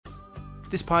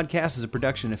This podcast is a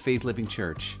production of Faith Living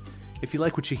Church. If you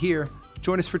like what you hear,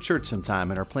 join us for church sometime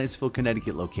at our Plantsville,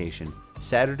 Connecticut location,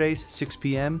 Saturdays, 6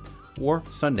 p.m., or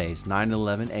Sundays, 9 and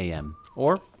 11 a.m.,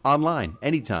 or online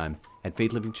anytime at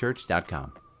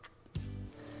faithlivingchurch.com.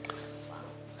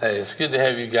 Hey, it's good to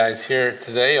have you guys here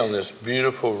today on this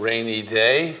beautiful rainy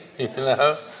day,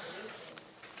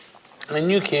 And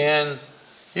you can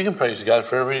praise God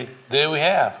for every day we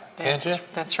have, can't you?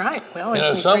 That's right.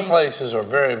 Well, some places are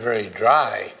very, very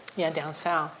dry. Yeah, down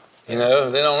south. They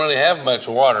don't really have much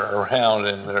water around,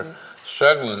 and they're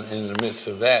struggling in the midst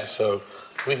of that. So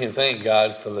we can thank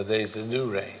God for the days that do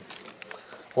rain.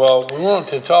 Well, we want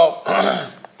to talk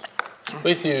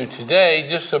with you today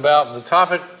just about the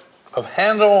topic of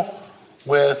handle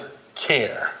with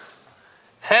care.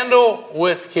 Handle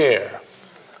with care.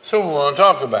 That's what we want to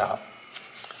talk about.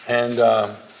 And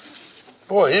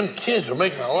boy, them kids are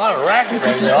making a lot of racket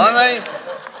right now, aren't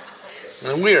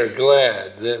they? And we are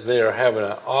glad that they are having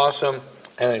an awesome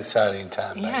and exciting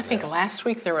time. Yeah, I think last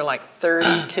week there were like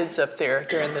 30 kids up there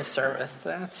during the service.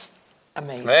 That's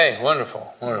amazing. Hey,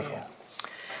 wonderful. Yeah.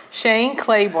 Shane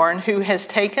Claiborne, who has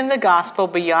taken the gospel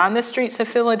beyond the streets of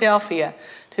Philadelphia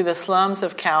to the slums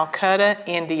of Calcutta,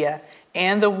 India,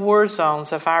 and the war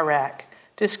zones of Iraq,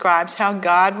 describes how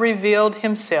God revealed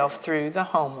himself through the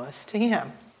homeless to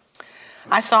him.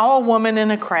 I saw a woman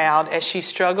in a crowd as she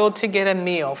struggled to get a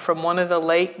meal from one of the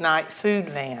late-night food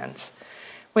vans.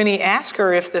 When he asked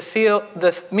her if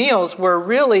the meals were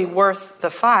really worth the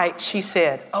fight, she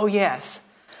said, "Oh, yes,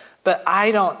 but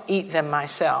I don't eat them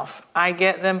myself. I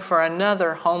get them for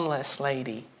another homeless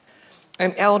lady,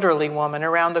 an elderly woman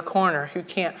around the corner who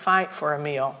can't fight for a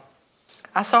meal."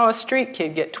 I saw a street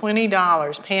kid get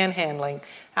 $20 panhandling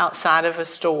outside of a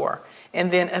store and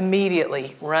then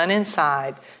immediately run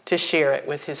inside to share it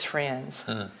with his friends.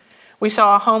 We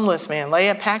saw a homeless man lay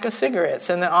a pack of cigarettes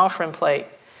in the offering plate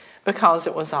because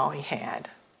it was all he had.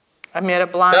 I met a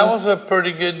blind... That was a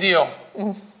pretty good deal.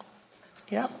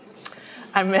 Yep.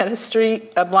 I met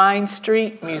a blind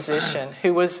street musician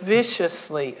who was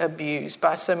viciously abused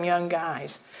by some young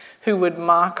guys who would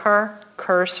mock her,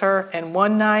 curse her, and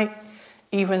one night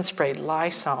even sprayed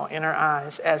Lysol in her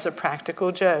eyes as a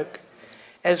practical joke.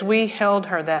 As we held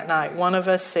her that night, one of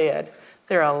us said,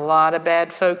 "There are a lot of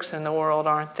bad folks in the world,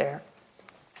 aren't there?"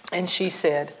 And she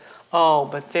said, "Oh,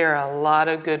 but there are a lot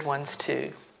of good ones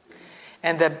too.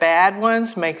 And the bad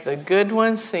ones make the good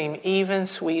ones seem even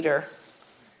sweeter."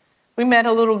 We met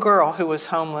a little girl who was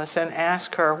homeless and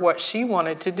asked her what she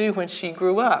wanted to do when she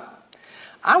grew up.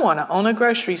 "I want to own a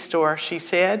grocery store," she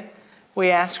said. We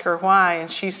asked her why,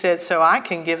 and she said, "So I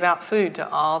can give out food to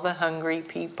all the hungry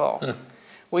people."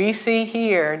 We see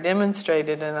here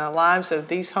demonstrated in the lives of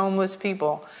these homeless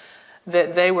people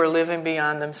that they were living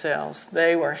beyond themselves.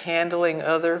 They were handling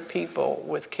other people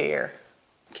with care,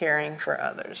 caring for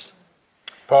others.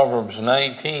 Proverbs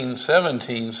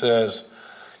 19:17 says,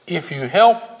 if you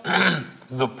help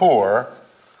the poor,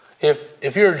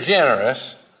 if you're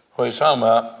generous, what he's talking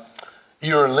about,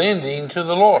 you're lending to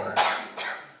the Lord,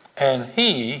 and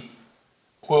he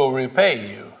will repay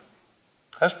you.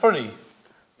 That's pretty,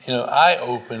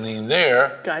 eye-opening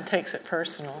there. God takes it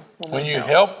personal. When you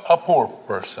help a poor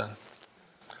person,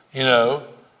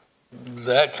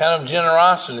 that kind of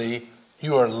generosity,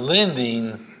 you are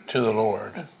lending to the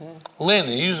Lord.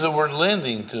 Lending, use the word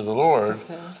lending to the Lord,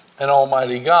 and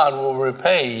Almighty God will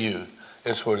repay you.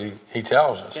 That's what he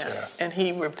tells us there. And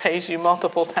he repays you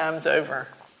multiple times over.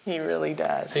 He really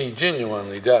does. He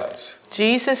genuinely does.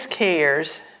 Jesus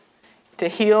cares to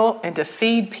heal and to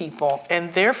feed people,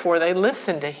 and therefore they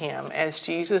listen to him as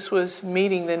Jesus was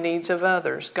meeting the needs of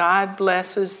others. God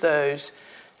blesses those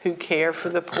who care for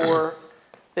the poor,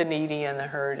 the needy, and the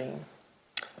hurting.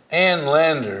 Ann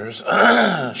Landers,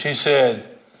 she said,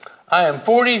 "I am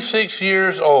 46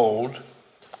 years old,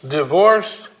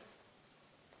 divorced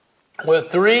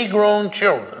with 3 grown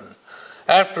children.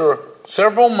 After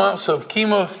several months of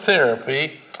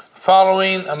chemotherapy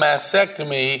following a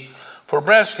mastectomy for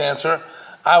breast cancer,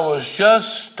 I was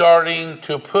just starting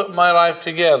to put my life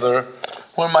together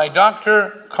when my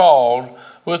doctor called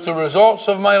with the results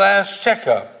of my last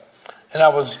checkup, and I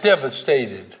was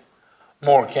devastated.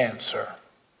 More cancer.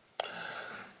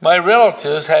 My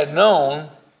relatives had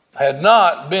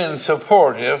not been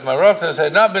supportive.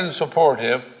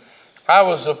 I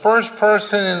was the first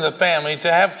person in the family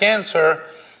to have cancer,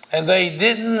 and they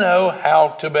didn't know how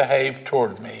to behave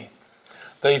toward me.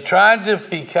 They tried to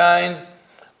be kind,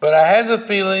 but I had the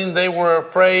feeling they were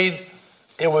afraid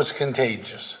it was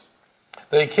contagious.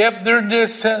 They kept their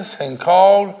distance and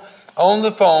called on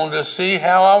the phone to see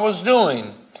how I was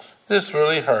doing. This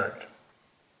really hurt.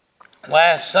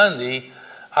 Last Sunday,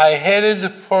 I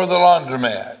headed for the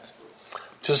laundromat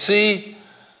to see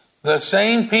the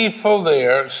same people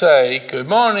there say good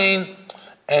morning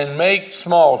and make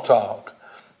small talk.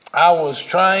 I was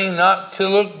trying not to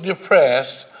look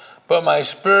depressed, but my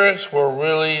spirits were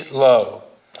really low.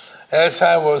 As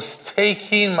I was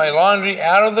taking my laundry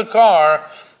out of the car,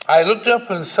 I looked up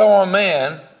and saw a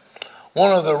man,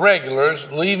 one of the regulars,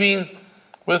 leaving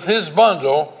with his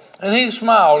bundle, and he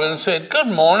smiled and said, "Good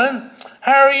morning.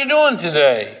 How are you doing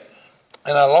today?"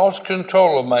 And I lost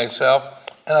control of myself,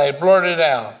 and I blurted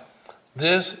out,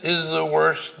 "This is the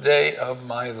worst day of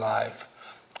my life.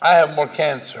 I have more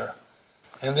cancer."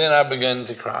 And then I began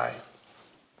to cry.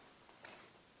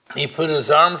 He put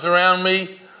his arms around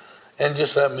me and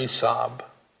just let me sob.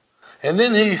 And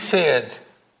then he said,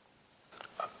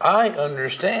 "I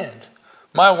understand.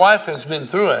 My wife has been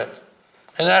through it."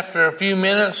 And after a few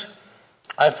minutes,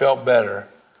 I felt better.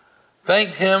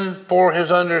 Thanked him for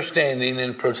his understanding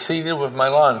and proceeded with my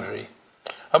laundry.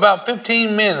 About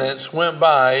 15 minutes went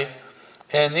by,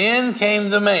 and in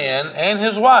came the man and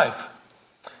his wife.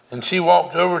 And she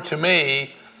walked over to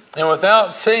me, and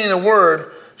without saying a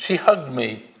word, she hugged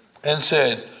me and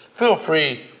said, "Feel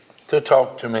free to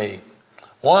talk to me.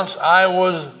 Once I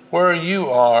was where you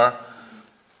are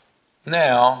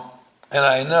now, and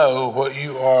I know what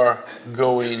you are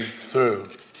going through."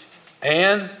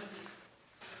 And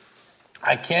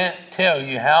I can't tell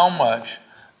you how much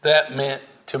that meant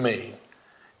to me.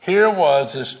 Here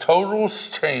was this total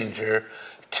stranger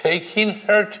taking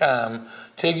her time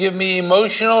to give me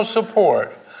emotional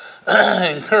support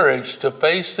and courage to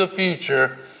face the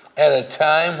future at a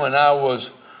time when I was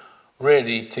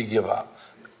ready to give up.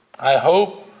 I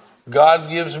hope God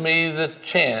gives me the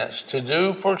chance to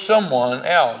do for someone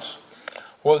else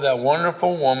what that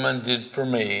wonderful woman did for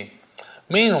me.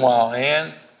 Meanwhile,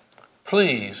 Anne,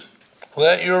 please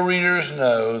let your readers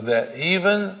know that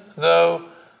even though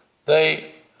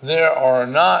there are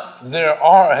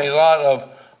a lot of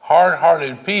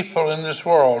hard-hearted people in this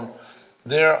world,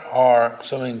 there are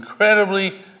some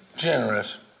incredibly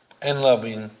generous and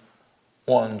loving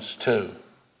ones too.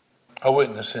 A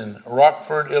witness in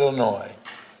Rockford, Illinois.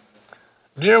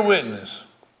 Dear witness,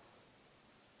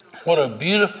 what a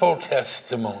beautiful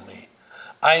testimony.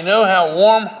 I know how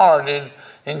warm-hearted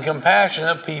and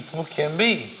compassionate people can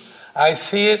be. I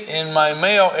see it in my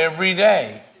mail every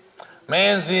day.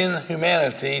 Man's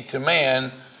inhumanity to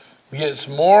man gets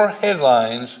more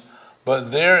headlines,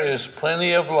 but there is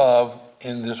plenty of love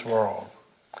in this world.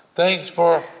 Thanks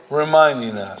for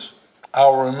reminding us.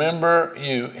 I'll remember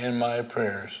you in my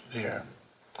prayers, dear.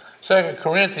 2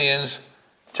 Corinthians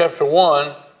chapter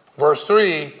 1, verse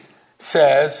 3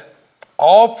 says,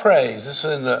 all praise, this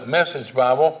is in the Message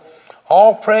Bible,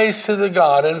 all praise to the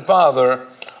God and Father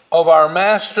of our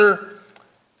Master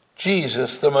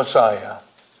Jesus the Messiah,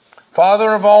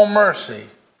 Father of all mercy,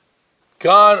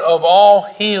 God of all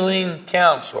healing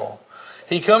counsel.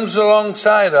 He comes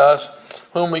alongside us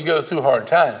when we go through hard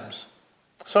times.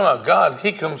 Somehow God,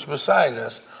 He comes beside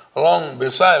us, and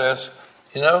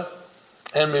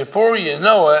before you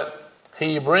know it,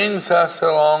 He brings us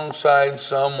alongside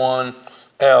someone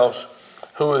else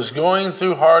who is going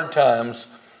through hard times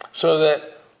so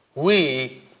that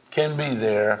we can be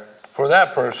there for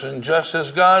that person just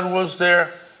as God was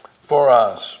there for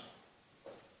us.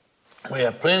 We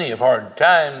have plenty of hard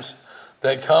times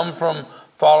that come from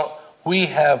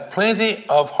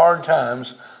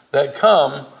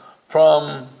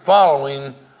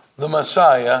following the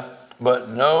Messiah, but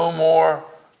no more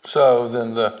so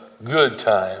than the good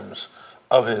times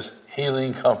of His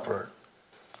healing comfort.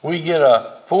 We get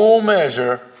a full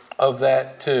measure of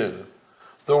that too.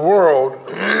 The world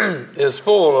is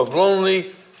full of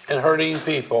lonely and hurting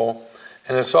people,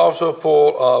 and it's also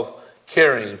full of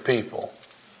caring people.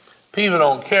 People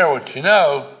don't care what you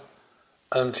know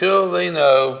until they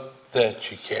know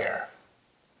that you care.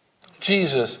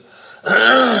 Jesus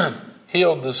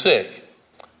healed the sick,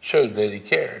 showed that He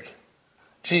cared.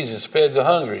 Jesus fed the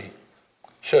hungry,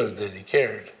 showed that He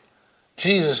cared.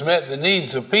 Jesus met the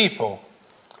needs of people,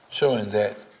 showing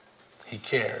that He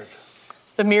cared.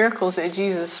 The miracles that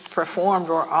Jesus performed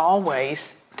were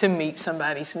always to meet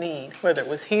somebody's need, whether it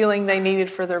was healing they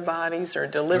needed for their bodies or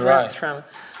deliverance from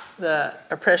the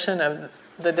oppression of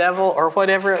the devil or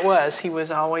whatever it was. He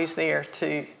was always there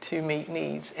to meet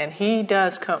needs. And He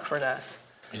does comfort us.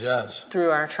 He does. Through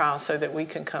our trials so that we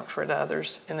can comfort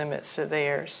others in the midst of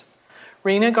theirs.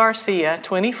 Rena Garcia,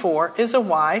 24, is a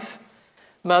wife,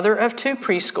 mother of 2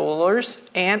 preschoolers,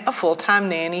 and a full-time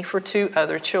nanny for 2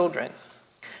 other children.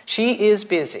 She is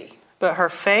busy, but her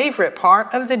favorite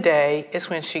part of the day is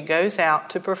when she goes out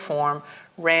to perform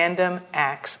random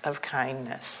acts of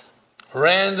kindness.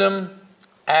 Random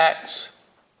acts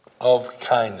of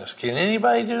kindness. Can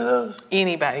anybody do those?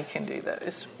 Anybody can do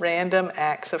those. Random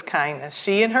acts of kindness.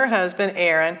 She and her husband,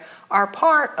 Aaron, are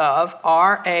part of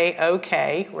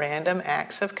RAOK, Random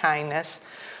Acts of Kindness,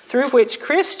 through which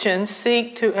Christians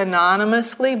seek to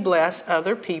anonymously bless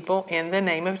other people in the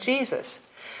name of Jesus.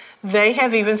 They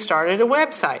have even started a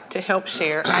website to help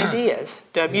share ideas,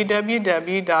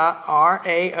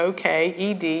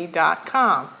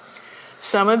 www.raoked.com.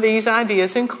 Some of these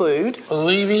ideas include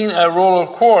leaving a roll of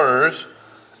quarters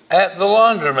at the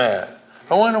laundromat.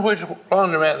 I wonder which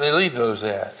laundromat they leave those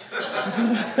at.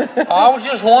 I was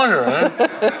just wondering.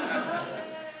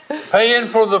 Paying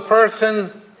for the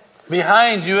person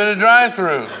behind you at a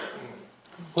drive-thru.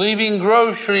 Leaving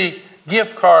grocery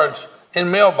gift cards in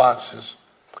mailboxes.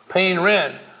 Paying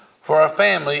rent for a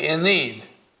family in need.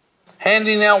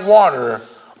 Handing out water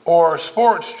or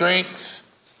sports drinks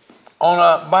on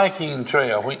a biking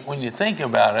trail. When you think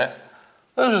about it,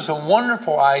 those are some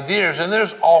wonderful ideas, and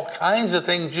there's all kinds of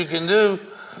things you can do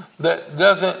that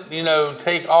doesn't,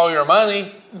 take all your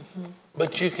money,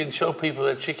 but you can show people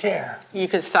that you care. you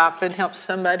could stop and help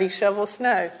somebody shovel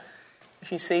snow.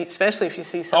 Especially if you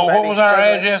see somebody. Oh, what was our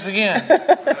address again?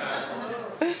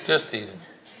 Just teasing.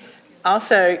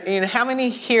 Also, how many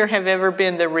here have ever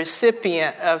been the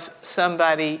recipient of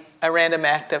a random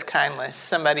act of kindness?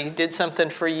 Somebody did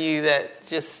something for you that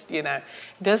just,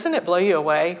 doesn't it blow you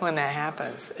away when that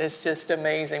happens? It's just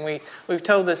amazing. We've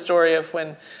told the story of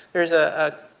when there's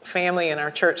a family in our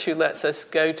church who lets us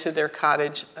go to their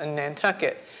cottage in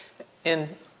Nantucket in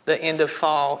the end of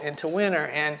fall into winter.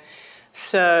 And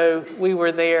so we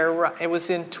were there. It was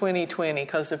in 2020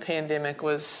 because the pandemic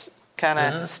was kind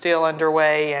of still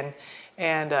underway,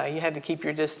 and you had to keep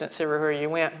your distance everywhere you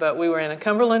went. But we were in a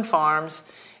Cumberland Farms,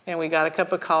 and we got a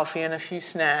cup of coffee and a few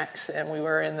snacks, and we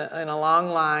were in a long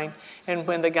line. And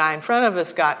when the guy in front of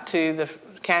us got to the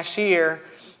cashier,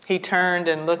 he turned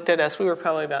and looked at us. We were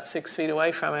probably about 6 feet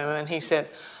away from him, and he said,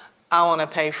 "I want to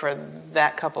pay for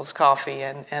that couple's coffee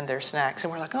and their snacks."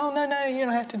 And we're like, "Oh, no, you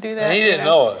don't have to do that." And he didn't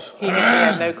know us. He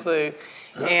had no clue.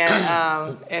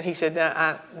 And he said,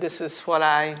 "No, this is what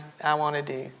I want to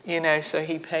do." So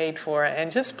he paid for it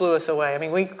and just blew us away. I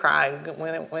mean, we cried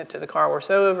when it went to the car. We're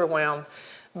so overwhelmed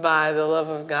by the love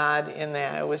of God in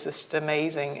that. It was just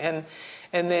amazing. And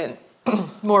then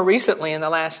more recently, in the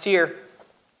last year,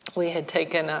 we had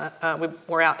taken we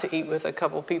were out to eat with a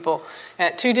couple people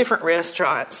at 2 different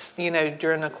restaurants,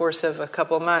 during the course of a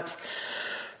couple of months.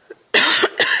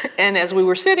 And as we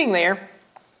were sitting there,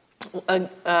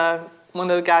 one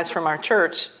of the guys from our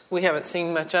church, we haven't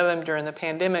seen much of him during the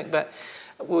pandemic, but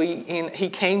he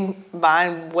came by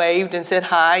and waved and said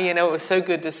hi. It was so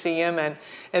good to see him. And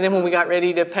then when we got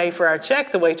ready to pay for our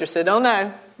check, the waitress said, "Oh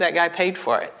no, that guy paid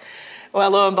for it."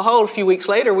 Well, lo and behold, a few weeks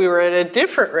later, we were at a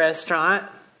different restaurant,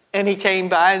 and he came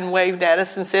by and waved at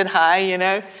us and said hi,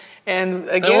 And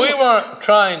again, and we weren't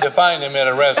trying to find him at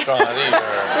a restaurant either,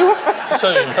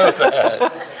 so you know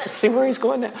that. See where he's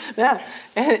going now. Yeah.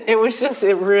 And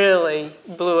it really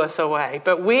blew us away.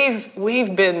 But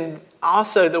we've been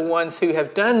also the ones who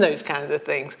have done those kinds of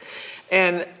things.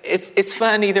 And it's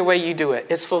fun either way you do it.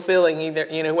 It's fulfilling either,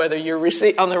 whether you're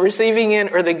on the receiving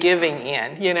end or the giving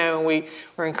end, and we're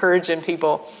encouraging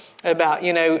people about,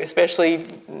 especially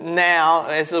now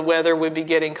as the weather would be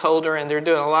getting colder and they're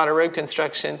doing a lot of road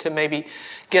construction, to maybe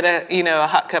get a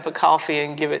hot cup of coffee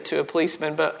and give it to a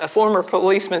policeman. But a former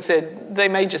policeman said they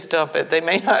may just dump it. They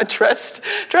may not trust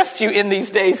you in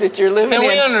these days that you're living in. And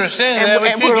we understand that,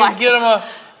 but you can get them a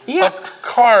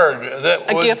card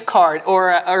a gift card or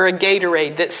a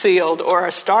Gatorade that's sealed, or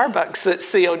a Starbucks that's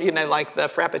sealed, like the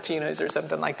Frappuccinos or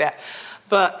something like that.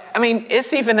 But, I mean,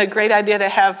 it's even a great idea to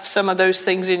have some of those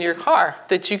things in your car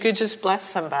that you could just bless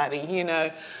somebody,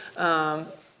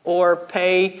 or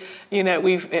pay,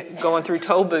 we've going through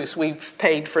toll booths, we've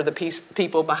paid for the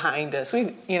people behind us.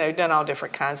 We've, done all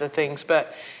different kinds of things,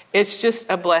 but it's just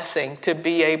a blessing to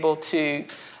be able to,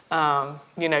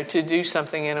 to do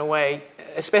something in a way,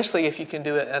 especially if you can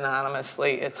do it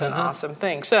anonymously. It's an awesome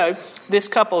thing. So this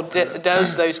couple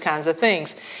does those kinds of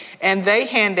things, and they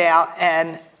hand out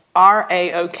an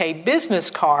RAOK business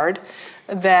card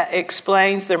that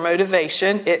explains their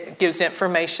motivation. It gives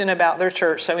information about their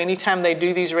church. So anytime they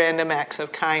do these random acts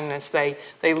of kindness, they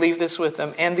leave this with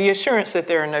them, and the assurance that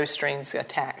there are no strings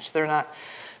attached. They're not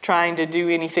trying to do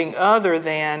anything other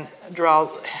than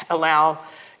allow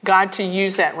God to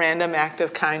use that random act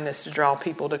of kindness to draw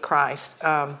people to Christ.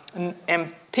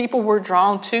 And people were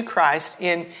drawn to Christ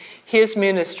in his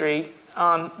ministry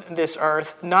on this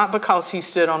earth, not because he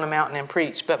stood on a mountain and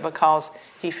preached, but because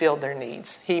he filled their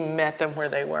needs. He met them where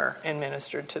they were and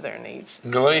ministered to their needs.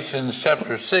 Galatians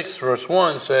chapter 6, verse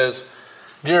 1 says,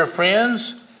 "Dear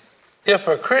friends, if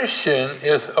a Christian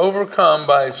is overcome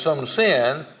by some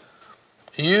sin,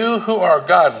 you who are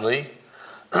godly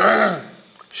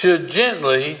should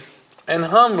gently and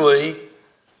humbly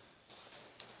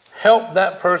help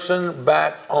that person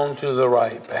back onto the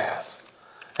right path.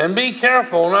 And be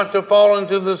careful not to fall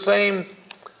into the same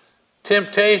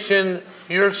temptation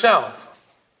yourself."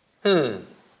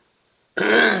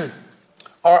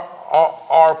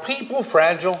 Are people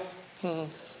fragile?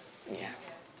 Yeah.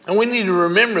 And we need to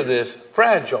remember this,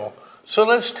 fragile. So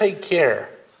let's take care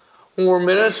when we're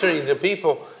ministering to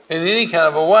people in any kind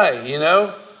of a way, you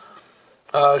know.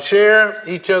 Share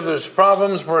each other's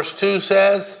problems, verse 2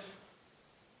 says.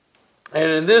 And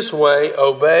in this way,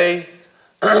 obey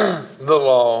the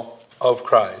law of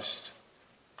Christ.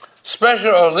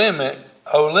 Special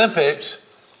Olympics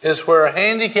is where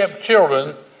handicapped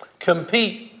children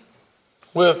compete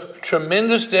with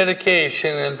tremendous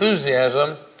dedication and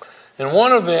enthusiasm. And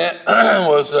one event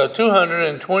was a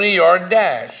 220-yard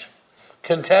dash.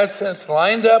 Contestants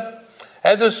lined up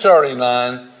at the starting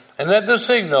line, and at the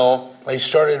signal, they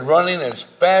started running as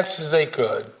fast as they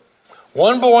could.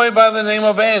 One boy by the name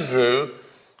of Andrew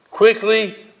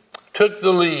quickly took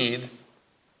the lead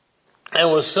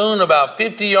and was soon about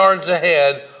 50 yards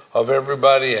ahead of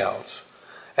everybody else.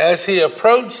 As he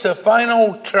approached the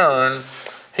final turn,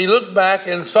 he looked back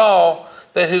and saw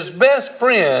that his best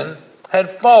friend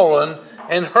had fallen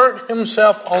and hurt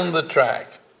himself on the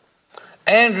track.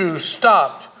 Andrew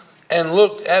stopped and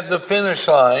looked at the finish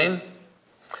line,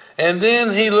 and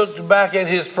then he looked back at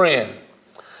his friend.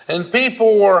 And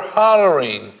people were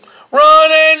hollering,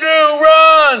 "Run, Andrew,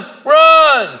 run,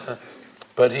 run!"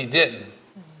 But he didn't.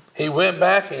 He went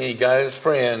back and he got his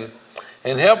friend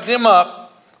and helped him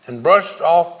up and brushed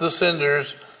off the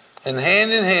cinders, and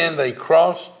hand in hand they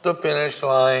crossed the finish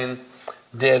line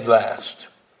dead last.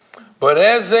 But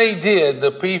as they did,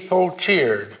 the people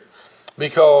cheered,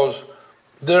 because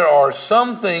there are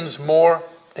some things more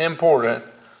important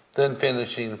than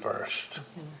finishing first.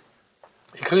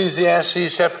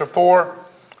 Ecclesiastes chapter 4,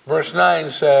 verse 9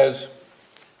 says,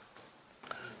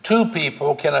 "Two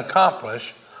people can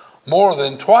accomplish more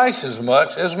than twice as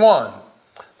much as one.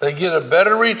 They get a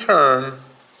better return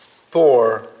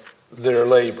for their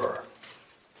labor."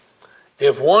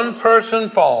 If one person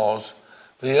falls,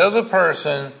 the other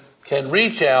person can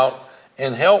reach out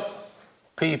and help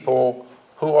people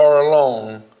who are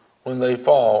alone when they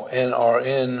fall and are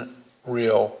in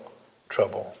real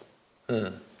trouble.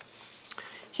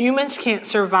 Humans can't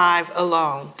survive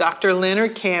alone. Dr.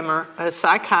 Leonard Kammer, a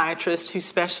psychiatrist who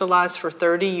specialized for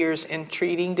 30 years in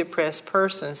treating depressed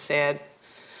persons, said,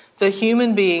 "The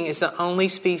human being is the only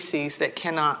species that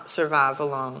cannot survive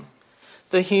alone.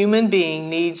 The human being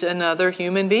needs another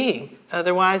human being,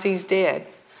 otherwise he's dead.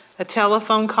 A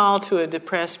telephone call to a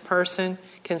depressed person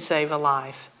can save a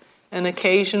life. An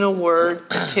occasional word,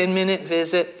 a 10-minute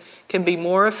visit can be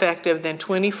more effective than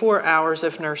 24 hours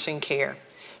of nursing care.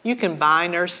 You can buy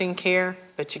nursing care,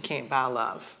 but you can't buy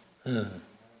love."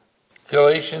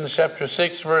 Galatians chapter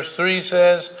 6, verse 3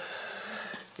 says,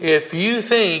 "If you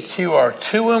think you are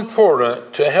too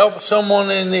important to help someone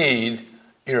in need,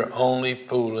 you're only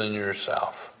fooling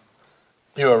yourself.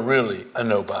 You are really a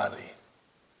nobody."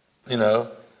 You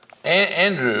know,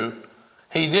 Andrew,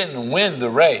 he didn't win the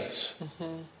race,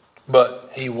 but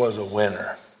he was a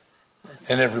winner.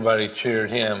 And everybody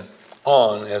cheered him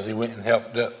on as he went and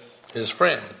helped up his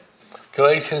friend.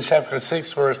 Galatians chapter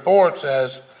 6, verse 4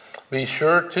 says, "Be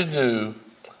sure to do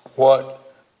what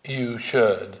you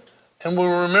should." And we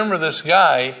remember this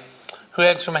guy who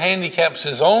had some handicaps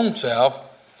his own self,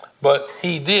 but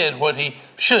he did what he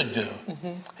should do.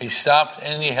 He stopped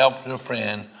and he helped a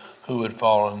friend who had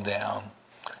fallen down.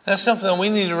 That's something we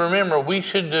need to remember. We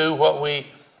should do what we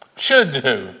should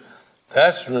do.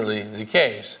 That's really the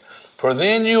case. For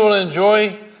then you will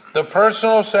enjoy the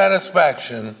personal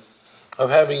satisfaction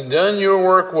of having done your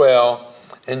work well,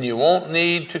 and you won't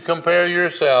need to compare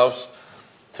yourselves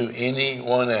to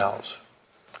anyone else.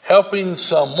 Helping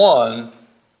someone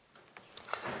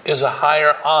is a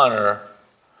higher honor,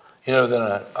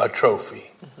 than a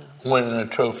trophy. Winning a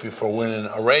trophy for winning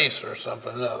a race or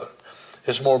something another.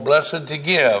 It's more blessed to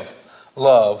give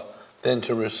love than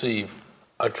to receive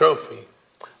a trophy.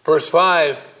 Verse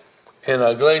 5 in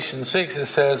Galatians 6, it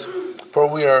says, "For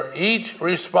we are each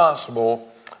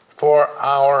responsible for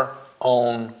our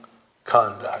own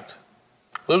conduct."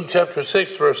 Luke chapter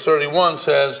 6, verse 31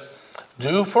 says,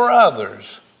 "Do for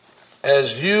others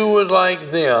as you would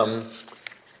like them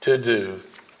to do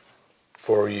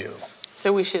for you.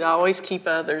 So we should always keep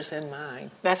others in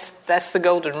mind. That's the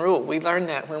golden rule. We learned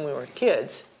that when we were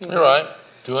kids. You're right.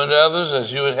 Do unto others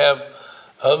as you would have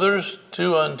others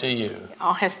do unto you. It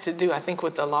all has to do, I think,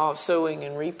 with the law of sowing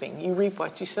and reaping. You reap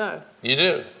what you sow. You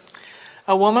do.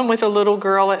 A woman with a little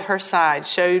girl at her side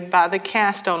showed by the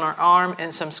cast on her arm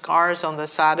and some scars on the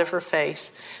side of her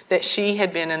face that she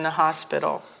had been in the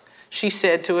hospital. She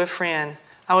said to a friend,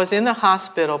 "I was in the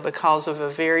hospital because of a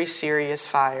very serious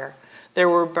fire. There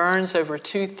were burns over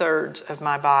 2/3 of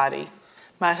my body.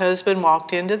 My husband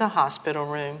walked into the hospital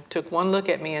room, took one look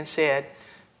at me and said,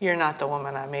 'You're not the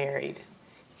woman I married.'"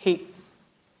 I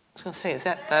was going to say, is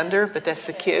that thunder? But that's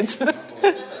the kids.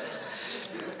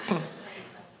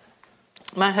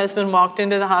 My husband walked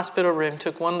into the hospital room,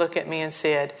 took one look at me and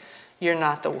said, "You're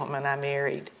not the woman I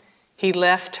married." He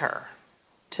left her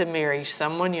to marry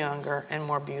someone younger and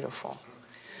more beautiful.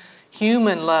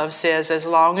 Human love says, as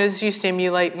long as you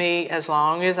stimulate me, as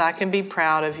long as I can be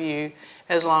proud of you,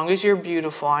 as long as you're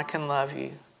beautiful, I can love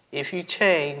you. If you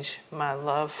change, my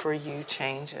love for you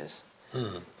changes.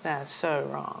 That's so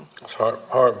wrong. It's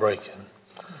heartbreaking.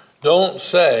 Don't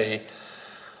say,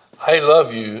 "I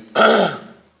love you,"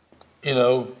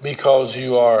 because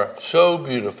you are so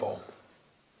beautiful.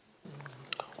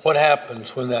 What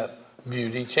happens when that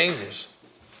beauty changes?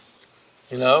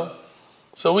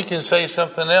 So we can say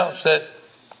something else that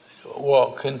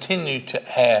will continue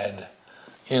to add,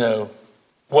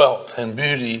 wealth and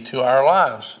beauty to our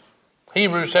lives.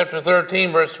 Hebrews chapter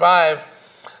 13, verse 5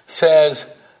 says,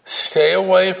 "Stay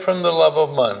away from the love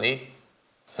of money."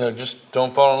 Just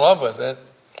don't fall in love with it.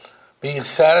 Be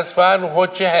satisfied with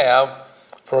what you have,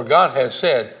 for God has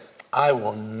said, "I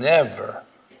will never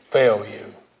fail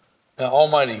you." Now,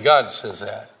 Almighty God says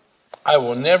that. I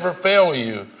will never fail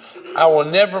you. I will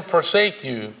never forsake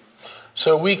you.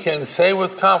 So we can say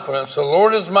with confidence, "The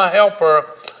Lord is my helper,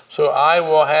 so I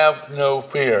will have no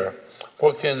fear.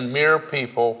 What can mere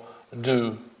people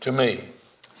do to me?"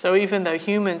 So even though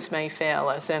humans may fail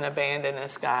us and abandon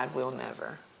us, God will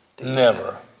never do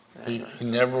Never. He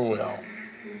never will.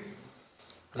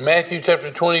 Matthew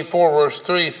chapter 24, verse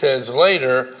 3 says,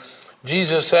 "Later,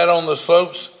 Jesus sat on the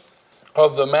slopes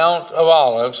of the Mount of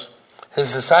Olives.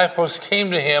 His disciples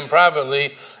came to him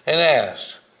privately and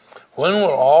asked, 'When will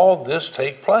all this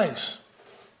take place?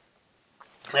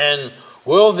 And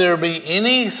will there be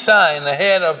any sign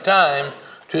ahead of time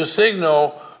to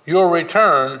signal your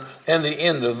return and the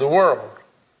end of the world?'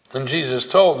 And Jesus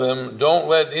told them, 'Don't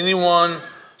let anyone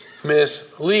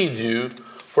mislead you,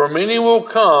 for many will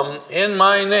come in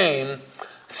my name,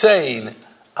 saying,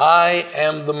 I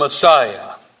am the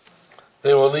Messiah.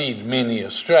 They will lead many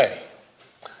astray.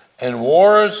 And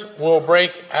wars will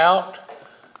break out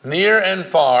near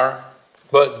and far,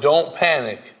 but don't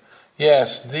panic.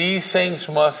 Yes, these things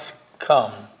must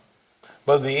come,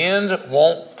 but the end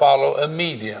won't follow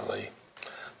immediately.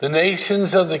 The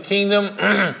nations of the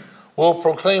kingdom will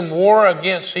proclaim war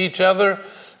against each other,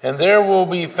 and there will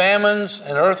be famines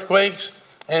and earthquakes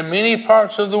in many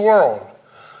parts of the world.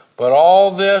 But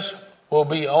all this will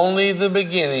be only the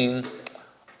beginning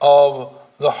of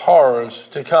the horrors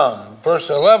to come." Verse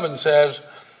 11 says,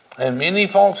 "And many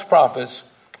false prophets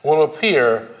will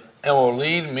appear and will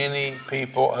lead many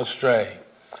people astray.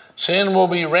 Sin will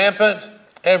be rampant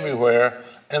everywhere,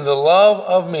 and the love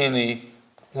of many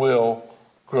will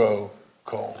grow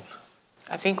cold."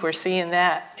 I think we're seeing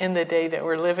that in the day that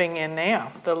we're living in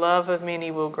now. The love of many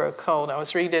will grow cold. I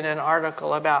was reading an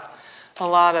article about a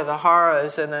lot of the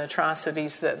horrors and the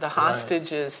atrocities that the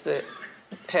hostages that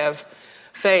have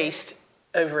faced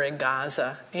over in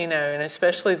Gaza, and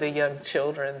especially the young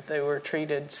children. They were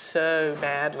treated so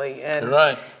badly.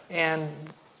 And,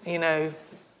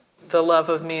 the love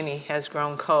of many has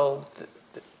grown cold.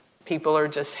 People are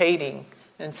just hating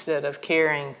instead of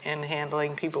caring and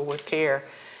handling people with care.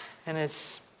 And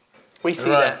we see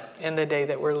that in the day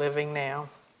that we're living now.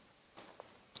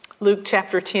 Luke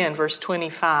chapter 10, verse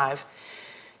 25.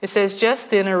 It says, "Just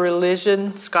then a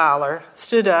religion scholar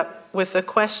stood up with a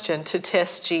question to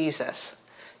test Jesus.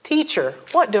 'Teacher,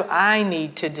 what do I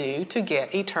need to do to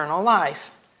get eternal life?'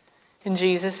 And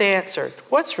Jesus answered,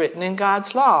 'What's written in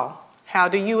God's law? How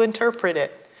do you interpret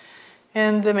it?'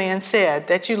 And the man said,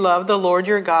 'That you love the Lord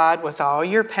your God with all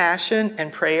your passion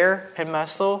and prayer and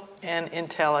muscle and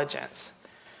intelligence,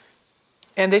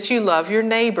 and that you love your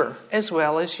neighbor as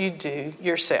well as you do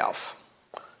yourself.'"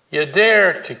 You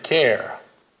dare to care.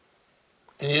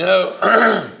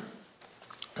 And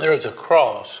there's a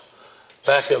cross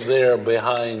back up there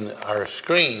behind our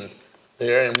screen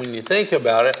there. And when you think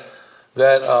about it,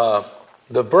 that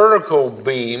the vertical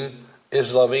beam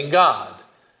is loving God.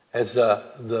 as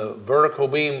the vertical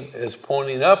beam is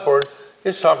pointing upward,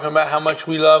 it's talking about how much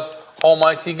we love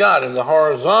Almighty God. And the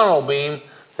horizontal beam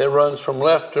that runs from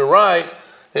left to right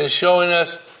is showing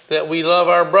us that we love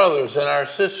our brothers and our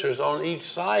sisters on each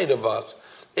side of us.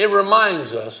 It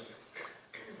reminds us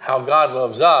how God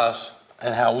loves us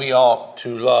and how we ought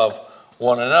to love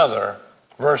one another.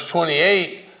 Verse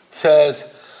 28 says,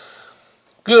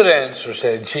 "Good answer,"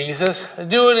 said Jesus.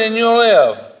 "Do it and you'll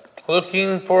live."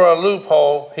 Looking for a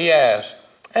loophole, he asked,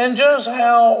 "And just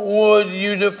how would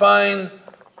you define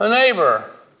a neighbor?"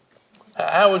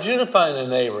 How would you define a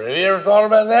neighbor? Have you ever thought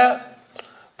about that?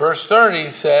 Verse 30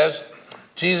 says,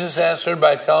 Jesus answered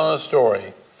by telling a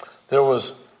story. There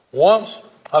was once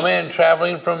a man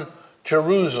traveling from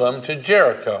Jerusalem to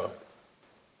Jericho.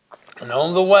 And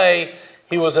on the way,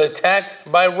 he was attacked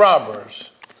by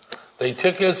robbers. They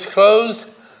took his clothes,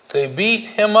 they beat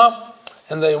him up,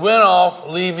 and they went off,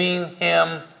 leaving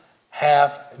him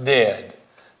half dead.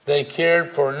 They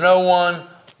cared for no one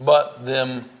but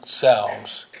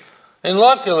themselves. And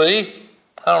luckily,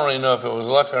 I don't really know if it was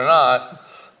luck or not,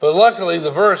 but luckily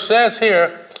the verse says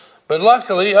here, but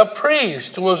luckily a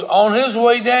priest was on his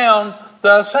way down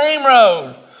the same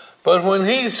road. But when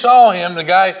he saw him, the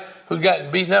guy who'd gotten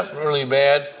beaten up really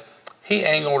bad, he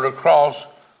angled across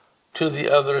to the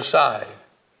other side.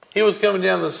 He was coming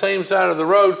down the same side of the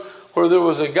road where there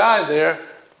was a guy there,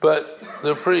 but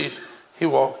the priest, he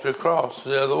walked across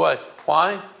the other way.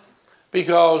 Why?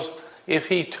 Because if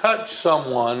he touched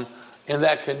someone in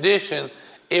that condition,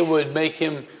 it would make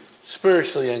him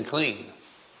spiritually unclean.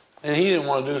 And he didn't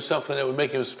want to do something that would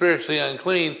make him spiritually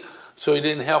unclean, so he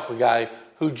didn't help a guy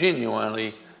who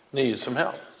genuinely needed some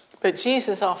help. But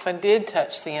Jesus often did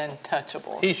touch the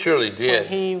untouchables. He surely did.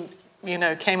 When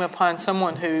he, came upon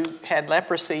someone who had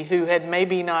leprosy, who had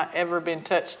maybe not ever been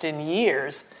touched in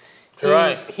years,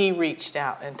 he reached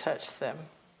out and touched them.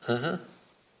 Mm-hmm.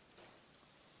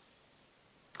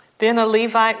 Then a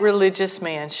Levite religious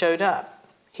man showed up.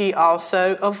 He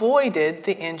also avoided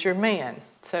the injured man.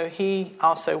 So he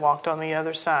also walked on the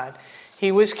other side.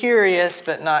 He was curious,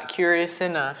 but not curious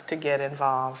enough to get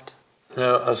involved.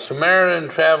 Now, a Samaritan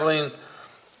traveling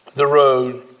the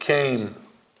road came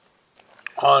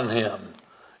on him.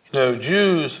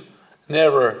 Jews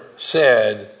never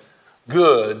said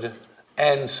good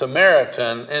and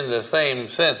Samaritan in the same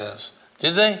sentence,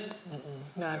 did they?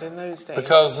 Not in those days.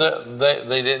 Because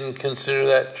they didn't consider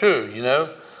that true,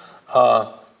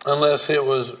 unless it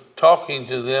was talking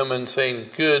to them and saying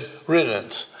good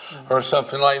riddance or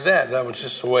something like that. That was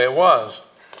just the way it was.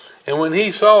 And when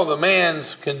he saw the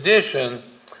man's condition,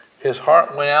 his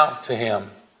heart went out to him.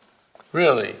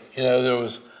 Really, there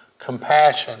was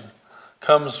compassion.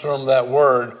 Comes from that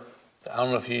word, I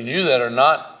don't know if you knew that or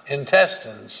not,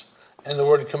 intestines. And the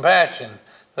word compassion,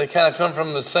 they kind of come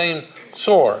from the same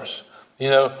source,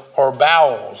 or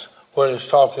bowels, what it's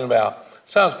talking about.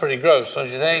 Sounds pretty gross, don't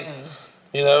you think?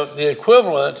 Mm-hmm. The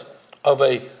equivalent of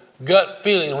a gut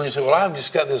feeling, when you say, well, I've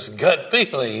just got this gut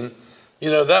feeling,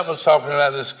 that was talking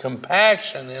about this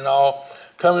compassion and all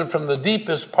coming from the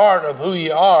deepest part of who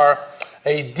you are,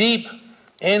 a deep,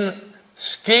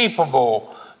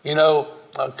 inescapable,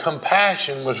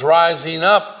 compassion was rising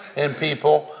up in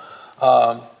people.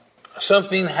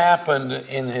 Something happened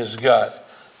in his gut,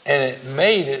 and it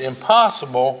made it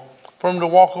impossible for him to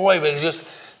walk away. But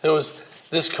there was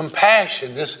this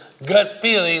compassion, this gut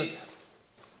feeling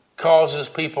causes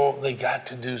people, they got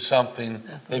to do something.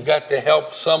 They've got to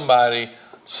help somebody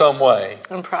some way.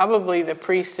 And probably the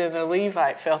priest and the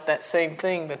Levite felt that same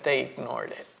thing, but they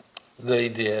ignored it. They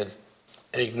did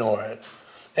ignore it.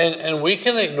 And we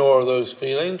can ignore those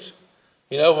feelings,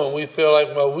 when we feel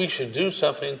like, well, we should do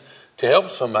something to help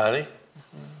somebody.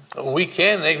 We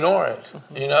can ignore it,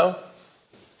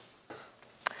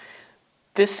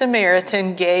 This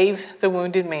Samaritan gave the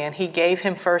wounded man, he gave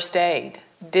him first aid,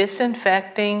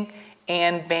 disinfecting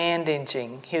and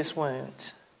bandaging his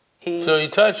wounds. So he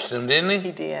touched him, didn't he?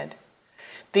 He did.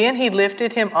 Then he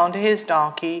lifted him onto his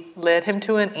donkey, led him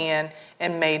to an inn,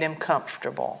 and made him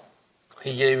comfortable.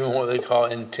 He gave him what they call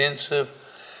intensive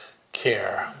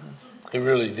care. He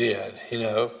really did,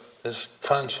 this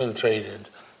concentrated,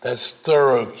 that's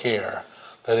thorough care,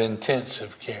 that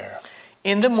intensive care.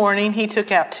 In the morning he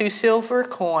took out 2 silver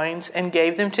coins and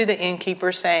gave them to the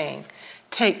innkeeper, saying,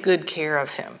 "Take good care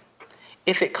of him.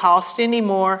 If it costs any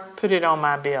more, put it on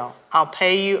my bill. I'll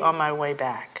pay you on my way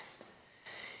back."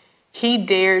 He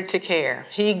dared to care.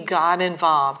 He got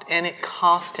involved, and it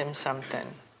cost him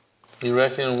something. You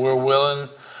reckon we're willing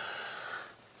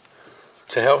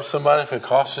to help somebody if it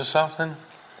costs us something?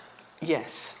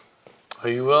 Yes. Are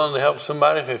you willing to help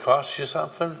somebody if it costs you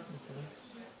something?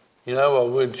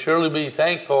 We'd surely be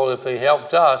thankful if they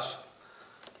helped us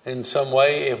in some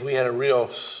way if we had a real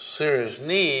serious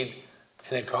need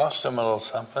and it cost them a little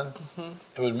something.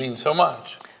 It would mean so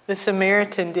much. The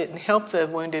Samaritan didn't help the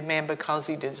wounded man because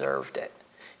he deserved it.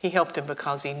 He helped him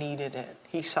because he needed it.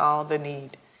 He saw the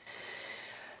need.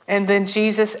 And then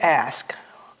Jesus asked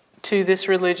to this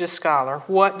religious scholar,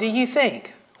 "What do you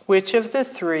think? Which of the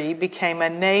three became a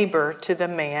neighbor to the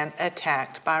man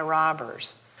attacked by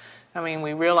robbers?" I mean,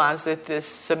 we realize that this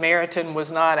Samaritan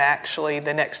was not actually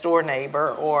the next door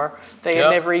neighbor, or they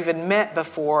had never even met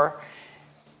before,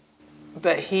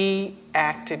 but he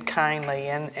acted kindly.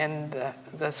 And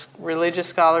the religious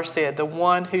scholar said, the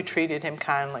one who treated him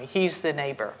kindly, he's the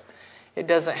neighbor. It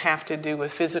doesn't have to do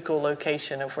with physical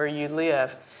location of where you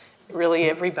live. Really,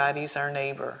 everybody's our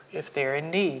neighbor if they're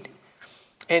in need.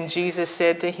 And Jesus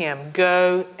said to him,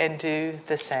 "Go and do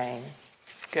the same."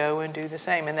 Go and do the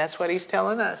same. And that's what he's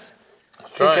telling us.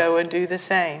 That's to right. Go and do the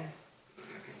same.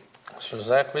 That's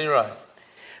exactly right.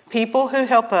 People who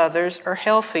help others are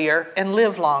healthier and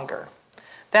live longer.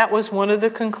 That was one of the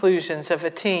conclusions of a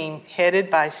team headed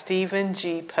by Stephen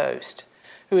G. Post,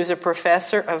 who is a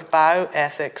professor of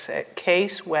bioethics at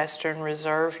Case Western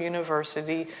Reserve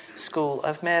University School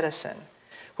of Medicine,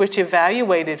 which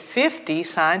evaluated 50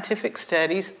 scientific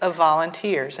studies of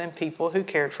volunteers and people who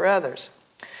cared for others.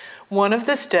 One of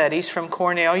the studies from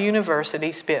Cornell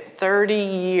University spent 30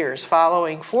 years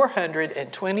following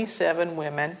 427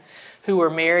 women who were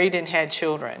married and had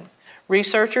children.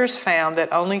 Researchers found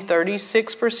that only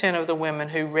 36% of the women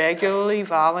who regularly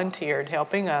volunteered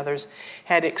helping others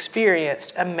had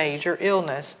experienced a major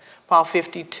illness, while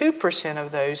 52%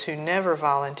 of those who never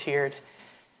volunteered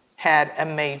had a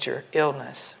major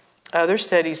illness. Other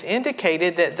studies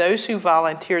indicated that those who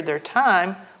volunteered their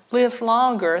time lived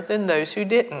longer than those who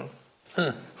didn't.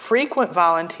 Frequent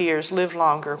volunteers live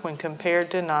longer when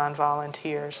compared to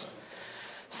non-volunteers.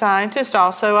 Scientists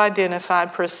also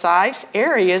identified precise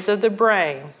areas of the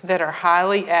brain that are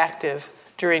highly active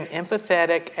during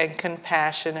empathetic and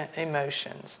compassionate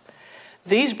emotions.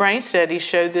 These brain studies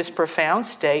show this profound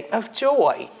state of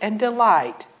joy and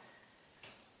delight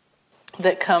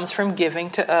that comes from giving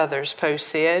to others, Post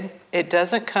said. It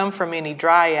doesn't come from any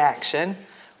dry action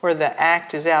where the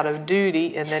act is out of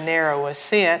duty in the narrowest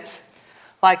sense,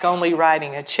 like only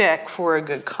writing a check for a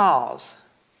good cause.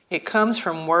 It comes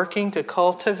from working to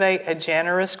cultivate a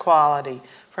generous quality,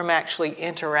 from actually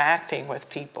interacting with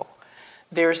people.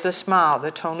 There's the smile, the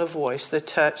tone of voice, the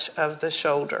touch of the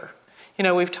shoulder.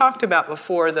 We've talked about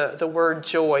before the word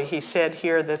joy. He said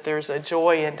here that there's a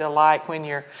joy and delight when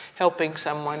you're helping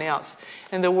someone else.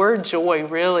 And the word joy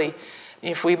really,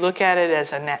 if we look at it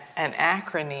as an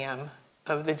acronym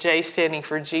of the J standing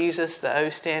for Jesus, the O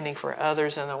standing for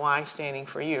others, and the Y standing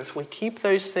for you, if we keep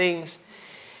those things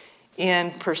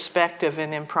in perspective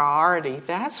and in priority,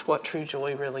 that's what true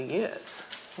joy really is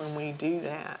when we do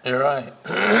that. You're right.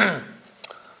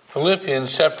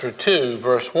 Philippians chapter 2,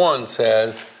 verse 1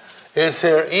 says, "Is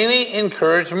there any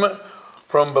encouragement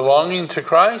from belonging to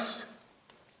Christ?"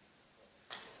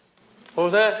 What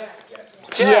was that?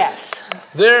 Yes.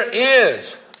 There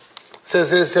is. It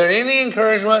says, "Is there any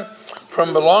encouragement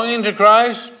from belonging to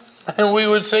Christ?" And we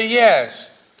would say yes.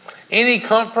 Any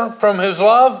comfort from his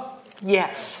love?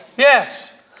 Yes.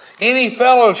 Yes. Any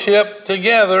fellowship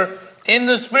together in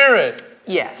the Spirit?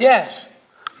 Yes. Yes.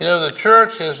 The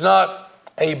church is not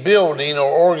a building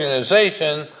or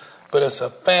organization, but it's a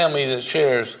family that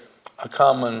shares a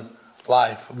common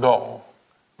life goal.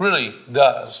 Really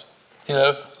does.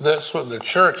 That's what the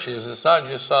church is. It's not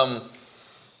just some,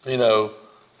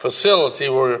 facility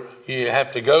where you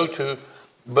have to go to,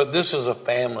 but this is a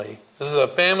family. This is a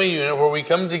family unit where we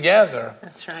come together.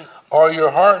 That's right. Are your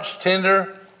hearts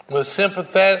tender with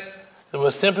sympathy?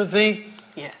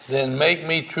 Yes. Then make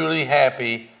me truly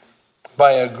happy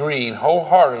by agreeing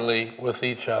wholeheartedly with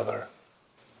each other,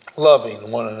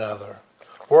 loving one another,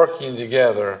 working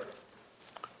together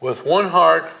with one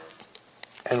heart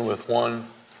and with one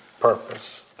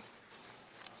purpose.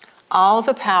 All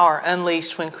the power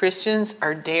unleashed when Christians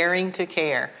are daring to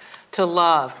care, to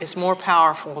love, is more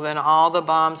powerful than all the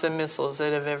bombs and missiles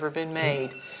that have ever been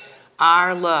made.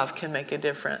 Our love can make a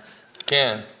difference.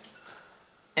 Can.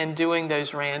 And doing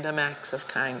those random acts of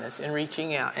kindness and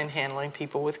reaching out and handling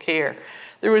people with care.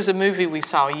 There was a movie we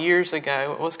saw years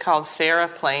ago. It was called Sarah,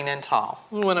 Plain and Tall.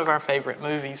 One of our favorite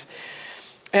movies.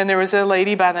 And there was a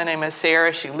lady by the name of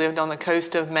Sarah. She lived on the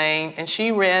coast of Maine, and she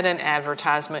read an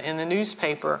advertisement in the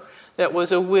newspaper that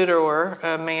was a widower,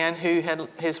 a man who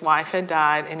his wife had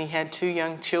died, and he had 2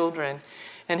 young children.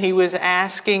 And he was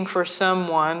asking for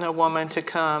someone, a woman, to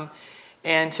come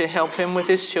and to help him with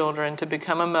his children, to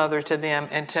become a mother to them,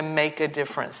 and to make a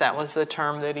difference. That was the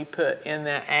term that he put in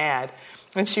the ad.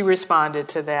 And she responded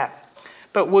to that.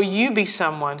 But will you be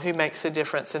someone who makes a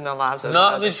difference in the lives of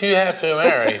Not others? that you have to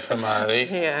marry somebody.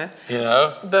 Yeah. You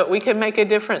know? But we can make a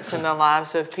difference in the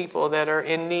lives of people that are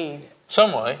in need.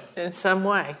 Some way. In some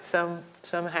way,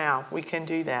 somehow, we can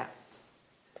do that.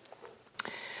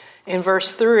 In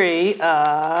verse 3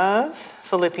 of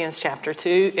Philippians chapter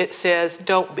 2, it says,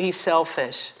 don't be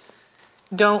selfish.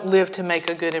 Don't live to make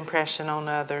a good impression on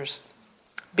others.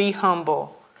 Be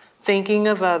humble, thinking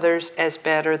of others as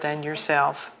better than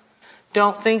yourself.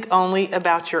 Don't think only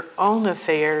about your own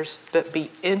affairs, but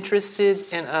be interested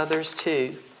in others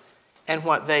too and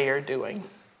what they are doing.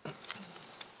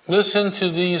 Listen to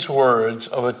these words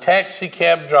of a taxi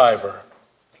cab driver.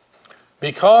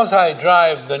 Because I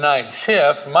drive the night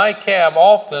shift, my cab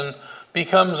often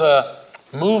becomes a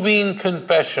moving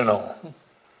confessional.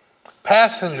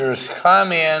 Passengers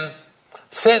climb in,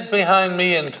 sit behind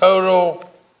me in total.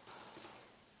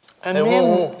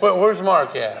 Where's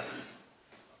Mark at?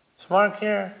 Is Mark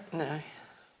here? No.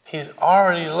 He's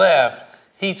already left.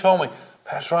 He told me,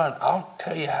 Pastor Ron, I'll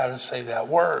tell you how to say that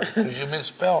word because you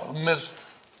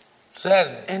said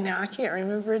it. And now I can't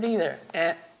remember it either.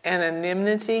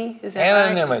 Anonymity? Is that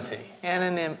Anonymity.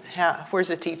 Right? Where's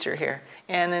the teacher here?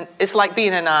 It's like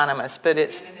being anonymous, but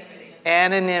it's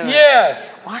anonymity.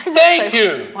 Yes. Thank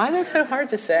you. Why is that so hard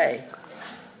to say?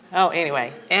 Oh,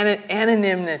 anyway,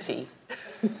 anonymity.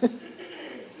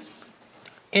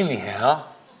 Anyhow,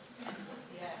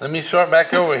 let me start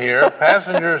back over here.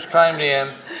 Passengers climbed in,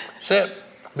 sit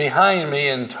behind me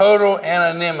in total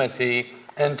anonymity,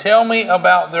 and tell me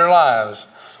about their lives.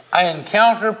 I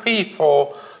encounter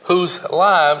people whose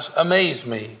lives amaze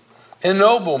me,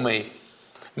 ennoble me,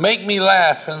 make me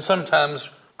laugh, and sometimes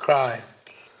cry.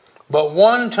 But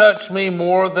none touched me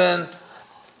more than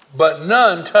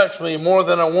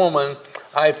a woman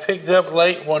I picked up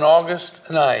late one August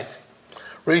night,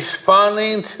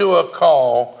 responding to a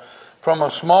call from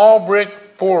a small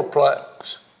brick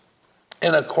fourplex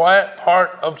in a quiet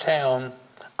part of town.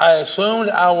 I assumed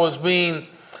I was being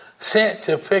sent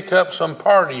to pick up some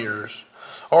partiers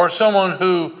or someone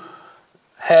who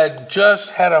had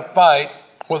just had a fight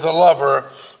with a lover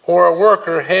or a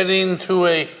worker heading to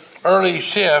an early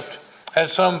shift at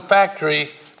some factory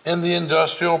in the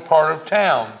industrial part of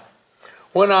town.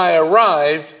 When I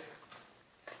arrived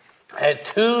at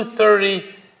 2:30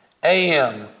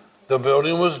 a.m., the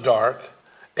building was dark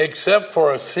except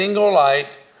for a single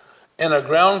light in a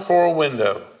ground floor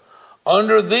window.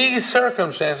 Under these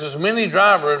circumstances, many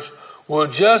drivers will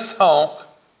just honk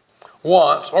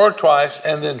once or twice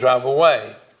and then drive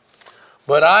away.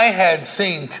 But I had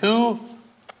seen too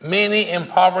many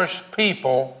impoverished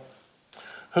people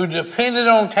who depended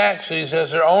on taxis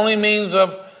as their only means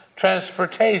of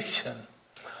transportation.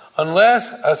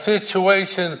 Unless a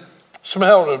situation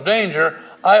smelled of danger,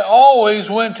 I always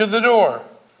went to the door.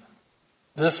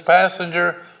 This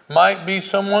passenger might be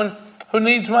someone who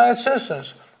needs my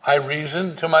assistance, I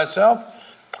reasoned to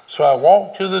myself. So I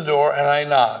walked to the door and I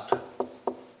knocked.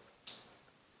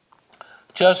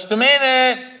 Just a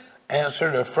minute,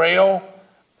 answered a frail,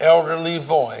 elderly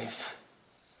voice.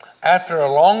 After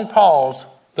a long pause,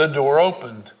 the door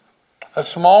opened. A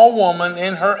small woman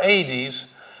in her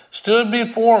 80s stood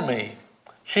before me.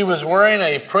 She was wearing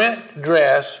a print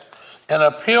dress and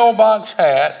a pillbox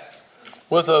hat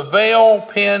with a veil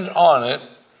pinned on it,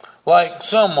 like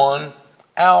someone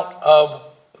out of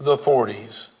the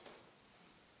 40s.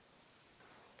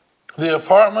 The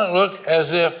apartment looked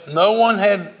as if no one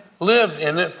had lived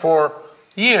in it for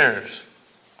years.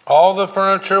 All the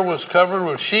furniture was covered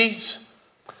with sheets.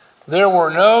 There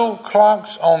were no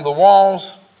clocks on the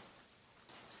walls,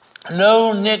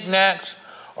 no knickknacks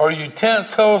or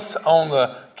utensils on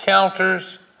the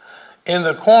counters. In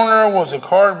the corner was a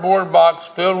cardboard box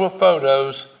filled with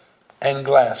photos and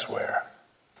glassware.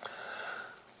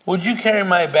 Would you carry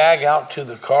my bag out to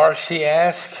the car? She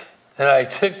asked, and I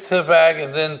took the bag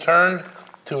and then turned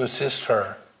to assist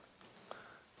her.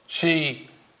 She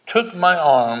took my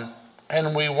arm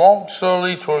and we walked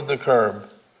slowly toward the curb.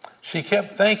 She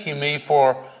kept thanking me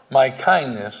for my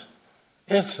kindness.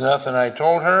 It's nothing, I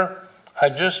told her. I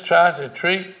just tried to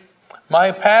treat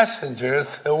my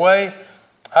passengers the way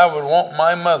I would want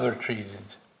my mother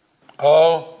treated.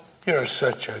 Oh, you're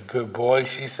such a good boy,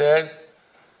 she said.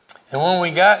 And when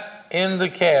we got in the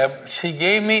cab, she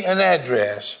gave me an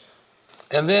address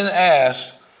and then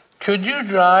asked, could you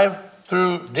drive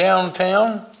through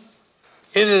downtown?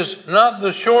 It is not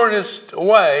the shortest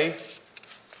way.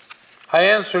 I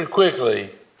answered quickly,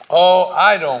 oh,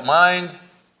 I don't mind.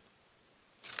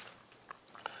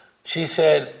 She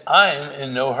said, I'm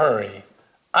in no hurry.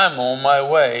 I'm on my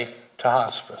way to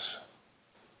hospice.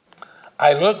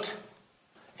 I looked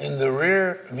in the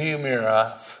rear view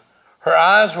mirror. Her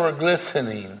eyes were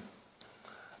glistening.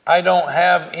 I don't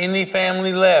have any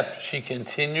family left, she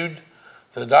continued.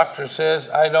 The doctor says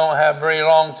I don't have very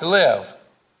long to live.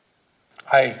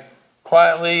 I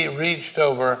quietly reached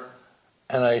over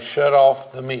and I shut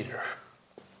off the meter.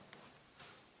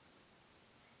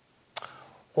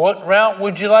 What route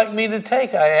would you like me to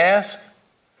take? I asked.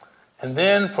 And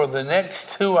then for the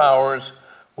next 2 hours,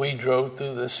 we drove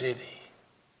through the city.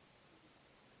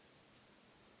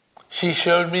 She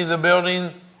showed me the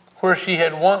building where she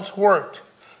had once worked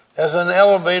as an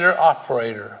elevator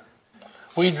operator.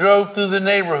 We drove through the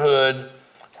neighborhood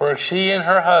where she and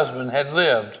her husband had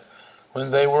lived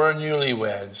when they were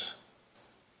newlyweds.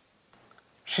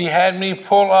 She had me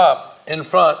pull up in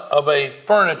front of a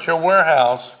furniture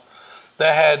warehouse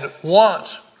that had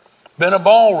once been a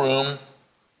ballroom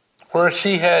where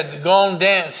she had gone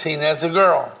dancing as a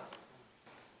girl.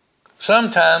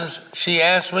 Sometimes she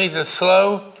asked me to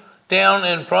slow down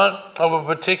in front of a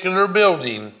particular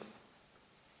building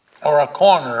or a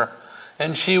corner,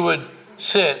 and she would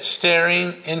sit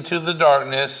staring into the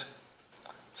darkness,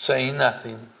 saying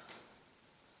nothing.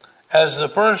 As the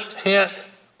first hint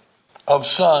of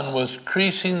sun was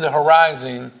creasing the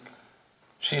horizon,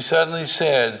 she suddenly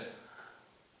said,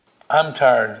 I'm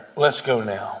tired, let's go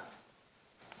now.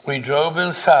 We drove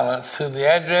in silence to the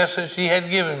address that she had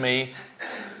given me.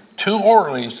 2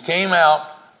 orderlies came out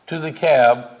to the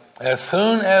cab as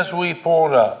soon as we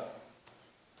pulled up.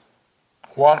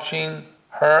 Watching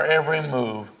her every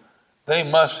move, they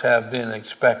must have been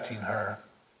expecting her.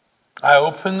 I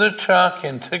opened the trunk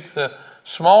and took the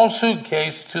small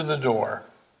suitcase to the door.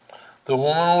 The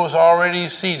woman was already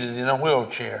seated in a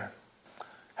wheelchair.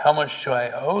 How much do I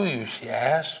owe you? She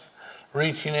asked,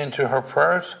 reaching into her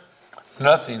purse.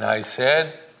 Nothing, I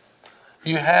said.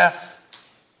 You have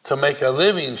to make a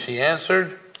living, she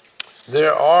answered.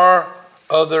 There are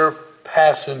other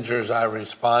passengers, I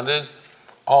responded,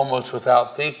 almost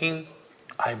without thinking.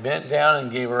 I bent down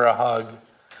and gave her a hug.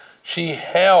 She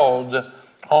held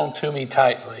onto me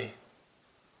tightly.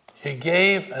 You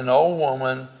gave an old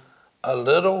woman a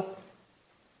little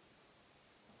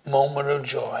moment of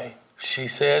joy. She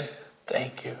said,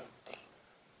 thank you.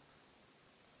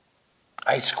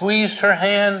 I squeezed her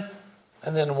hand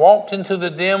and then walked into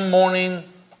the dim morning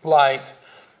light.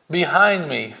 Behind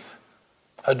me,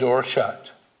 a door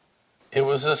shut. It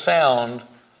was the sound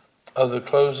of the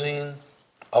closing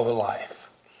of a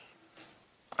life.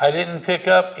 I didn't pick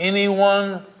up any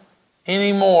more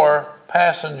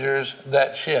passengers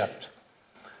that shift.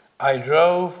 I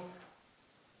drove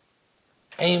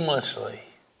aimlessly,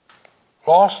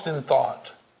 lost in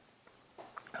thought.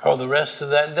 For the rest of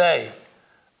that day,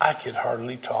 I could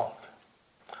hardly talk.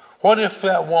 What if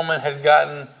that woman had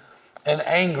gotten an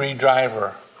angry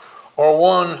driver or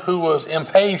one who was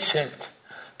impatient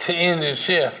to end his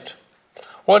shift?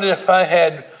 What if I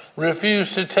had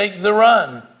refused to take the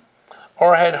run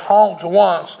or had honked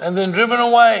once and then driven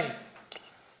away?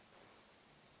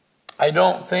 I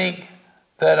don't think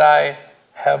that I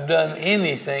have done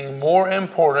anything more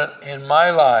important in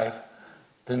my life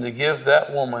than to give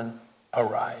that woman a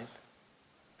ride.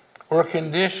 We're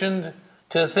conditioned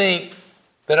to think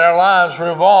that our lives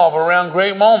revolve around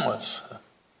great moments.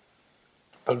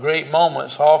 But great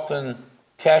moments often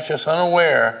catch us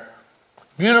unaware,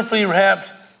 beautifully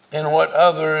wrapped in what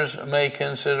others may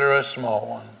consider a small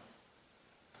one.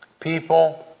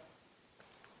 People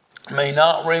may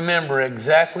not remember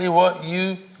exactly what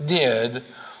you did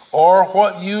or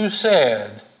what you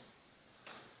said.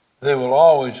 They will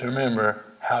always remember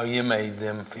how you made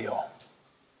them feel.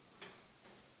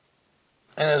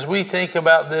 And as we think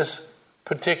about this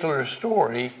particular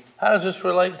story, how does this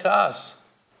relate to us?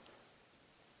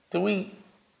 Do we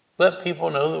let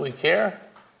people know that we care?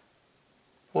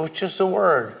 With just a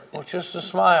word, with just a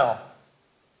smile,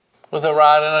 with a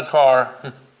ride in a car,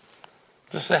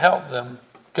 just to help them.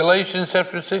 Galatians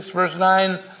chapter 6, verse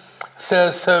 9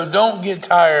 says, so don't get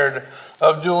tired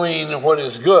of doing what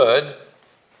is good.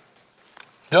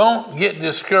 Don't get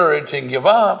discouraged and give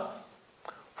up.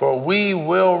 For we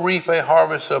will reap a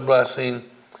harvest of blessing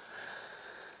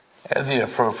at the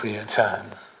appropriate time.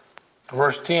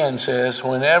 Verse 10 says,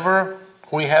 whenever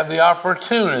we have the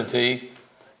opportunity,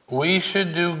 we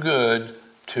should do good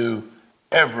to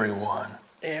everyone.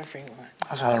 Everyone.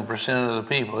 That's 100% of the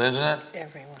people, isn't it?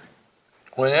 Everyone.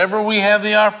 Whenever we have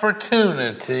the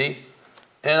opportunity,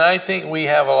 and I think we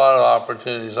have a lot of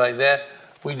opportunities like that,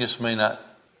 we just may not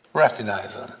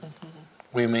recognize them. Mm-hmm.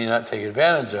 We may not take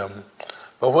advantage of them.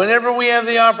 But whenever we have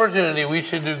the opportunity, we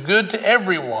should do good to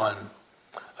everyone,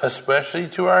 especially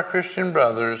to our Christian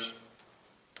brothers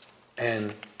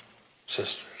and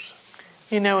sisters.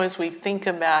 You know, as we think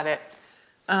about it,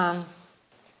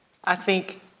 I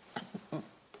think,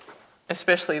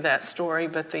 especially that story,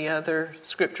 but the other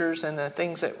scriptures and the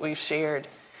things that we've shared,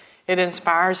 it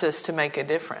inspires us to make a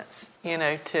difference, you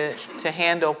know, to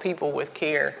handle people with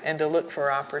care and to look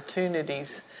for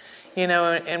opportunities, you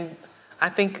know, and I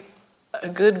think a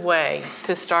good way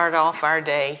to start off our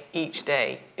day each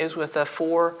day is with a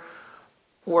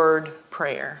 4-word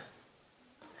prayer.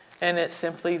 And it's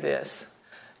simply this: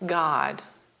 God,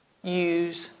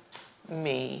 use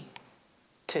me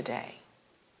today.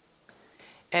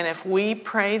 And if we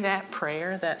pray that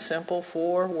prayer, that simple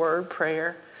 4-word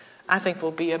prayer, I think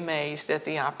we'll be amazed at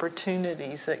the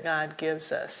opportunities that God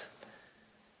gives us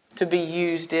to be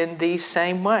used in these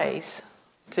same ways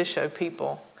to show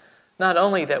people not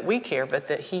only that we care, but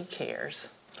that He cares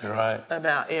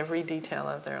about every detail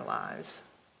of their lives.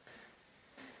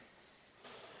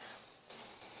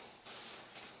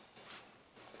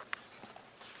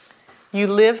 You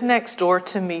lived next door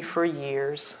to me for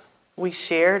years. We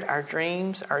shared our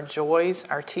dreams, our joys,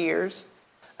 our tears.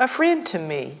 A friend to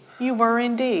me, you were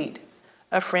indeed,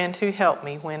 a friend who helped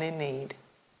me when in need.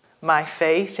 My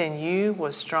faith in you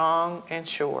was strong and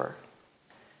sure.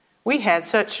 We had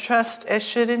such trust as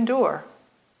should endure.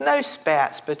 No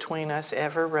spats between us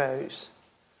ever rose.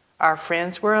 Our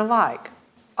friends were alike,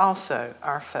 also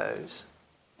our foes.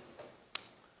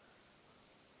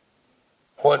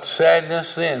 What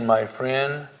sadness then, my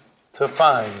friend, to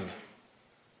find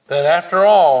that after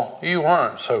all you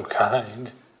weren't so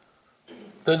kind.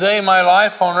 The day my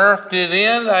life on earth did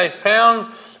end, I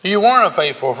found you weren't a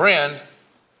faithful friend.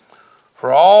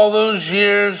 For all those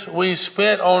years we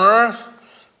spent on earth,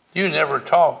 you never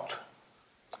talked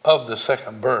of the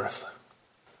second birth.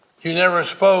 You never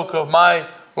spoke of my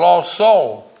lost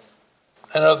soul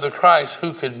and of the Christ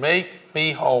who could make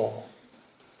me whole.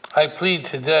 I plead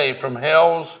today from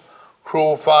hell's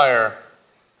cruel fire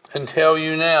and tell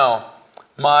you now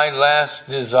my last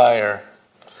desire.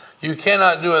 You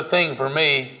cannot do a thing for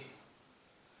me.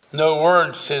 No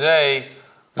words today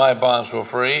my bonds will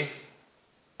free.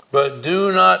 But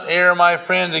do not err, my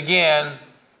friend, again.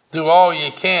 Do all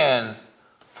you can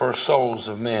for souls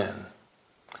of men.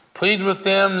 Plead with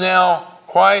them now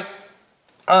quite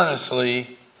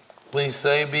earnestly, lest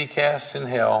they be cast in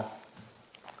hell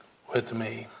with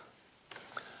me.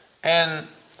 And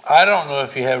I don't know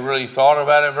if you have really thought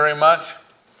about it very much,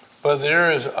 but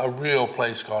there is a real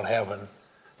place called heaven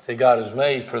that God has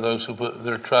made for those who put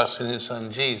their trust in His Son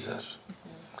Jesus.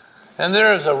 And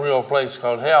there is a real place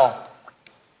called hell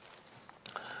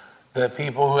that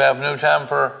people who have no time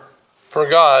for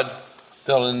God,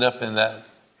 they'll end up in that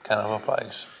kind of a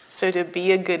place. So to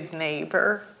be a good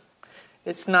neighbor,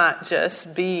 it's not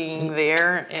just being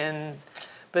there,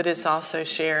 but it's also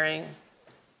sharing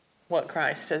what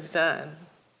Christ has done.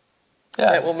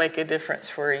 Yeah. That will make a difference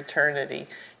for eternity.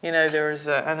 You know,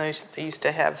 I know they used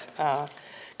to have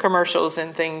commercials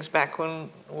and things back when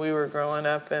we were growing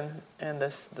up, and the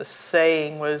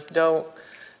saying was, don't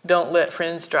let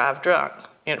friends drive drunk.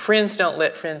 You know, friends don't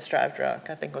let friends drive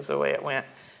drunk, I think was the way it went.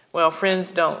 Well,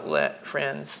 friends don't let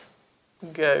friends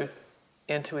go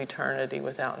into eternity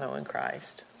without knowing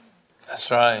Christ.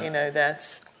 That's right. You know,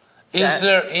 Is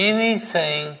there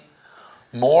anything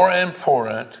more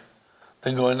important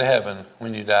than going to heaven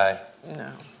when you die?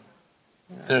 No.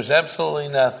 There's absolutely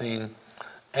nothing.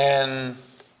 And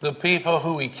the people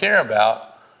who we care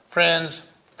about, friends,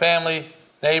 family,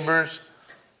 neighbors,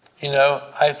 you know,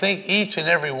 I think each and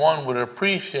every one would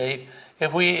appreciate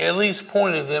if we at least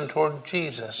pointed them toward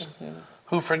Jesus,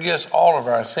 who forgives all of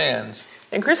our sins.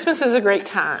 And Christmas is a great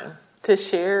time to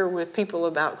share with people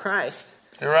about Christ.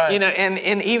 You're right. You know,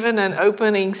 and even an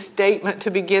opening statement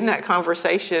to begin that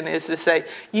conversation is to say,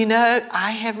 you know,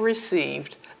 I have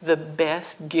received the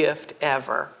best gift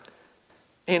ever.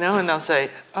 You know, and they'll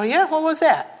say, oh yeah, what was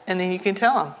that? And then you can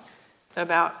tell them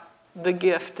about the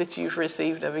gift that you've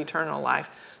received of eternal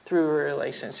life through a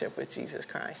relationship with Jesus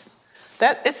Christ.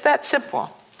 It's that simple.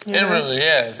 It really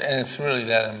is, and it's really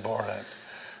that important.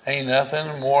 Ain't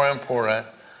nothing more important.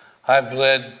 I've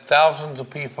led thousands of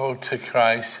people to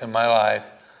Christ in my life,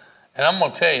 and I'm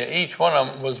going to tell you, each one of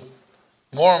them was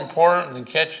more important than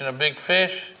catching a big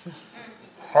fish,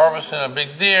 harvesting a big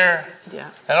deer,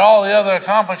 and all the other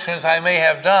accomplishments I may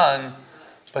have done,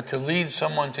 but to lead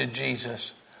someone to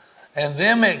Jesus and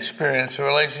them experience the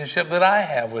relationship that I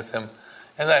have with Him.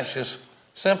 And that's just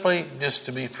simply just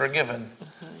to be forgiven,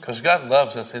 because God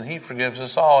loves us and He forgives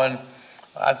us all. And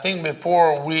I think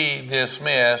before we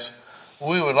dismiss,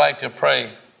 we would like to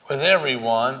pray with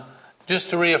everyone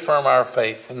just to reaffirm our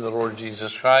faith in the Lord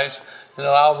Jesus Christ and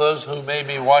allow those who may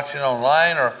be watching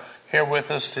online or here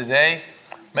with us today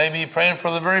may be praying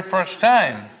for the very first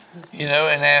time,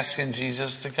 and asking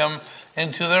Jesus to come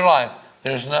into their life.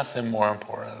 There's nothing more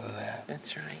important than that.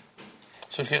 That's right.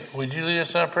 So would you lead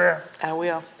us in a prayer? I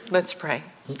will. Let's pray.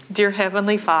 Dear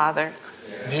Heavenly Father.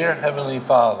 Dear Heavenly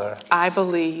Father. I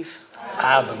believe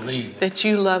that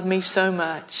you love me so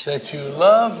much. That you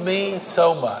love me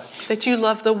so much. That you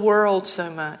love the world so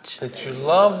much. That you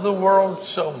love the world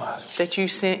so much. That you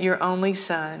sent your only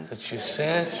Son. That you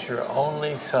sent your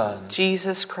only Son.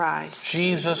 Jesus Christ.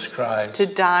 Jesus Christ. To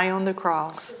die on the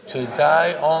cross. To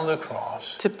die on the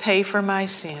cross. To pay for my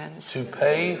sins. To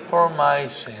pay for my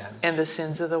sins. And the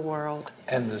sins of the world.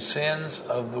 And the sins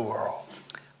of the world.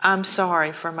 I'm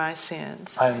sorry for my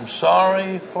sins. I'm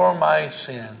sorry for my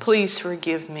sins. Please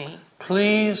forgive me.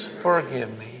 Please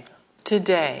forgive me.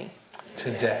 Today,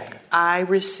 I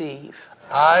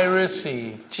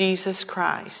receive Jesus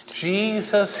Christ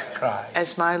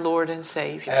as my Lord and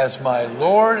Savior.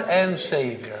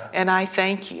 And I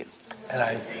thank you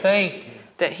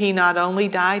that He not only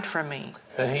died for me,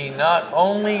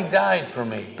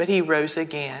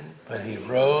 but He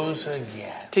rose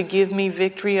again. To give me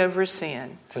victory over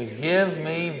sin.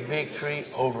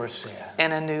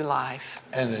 And a new life.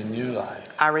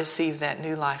 I receive that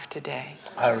new life today.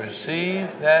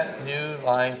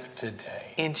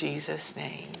 In Jesus'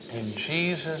 name. In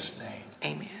Jesus' name.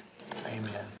 Amen.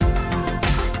 Amen.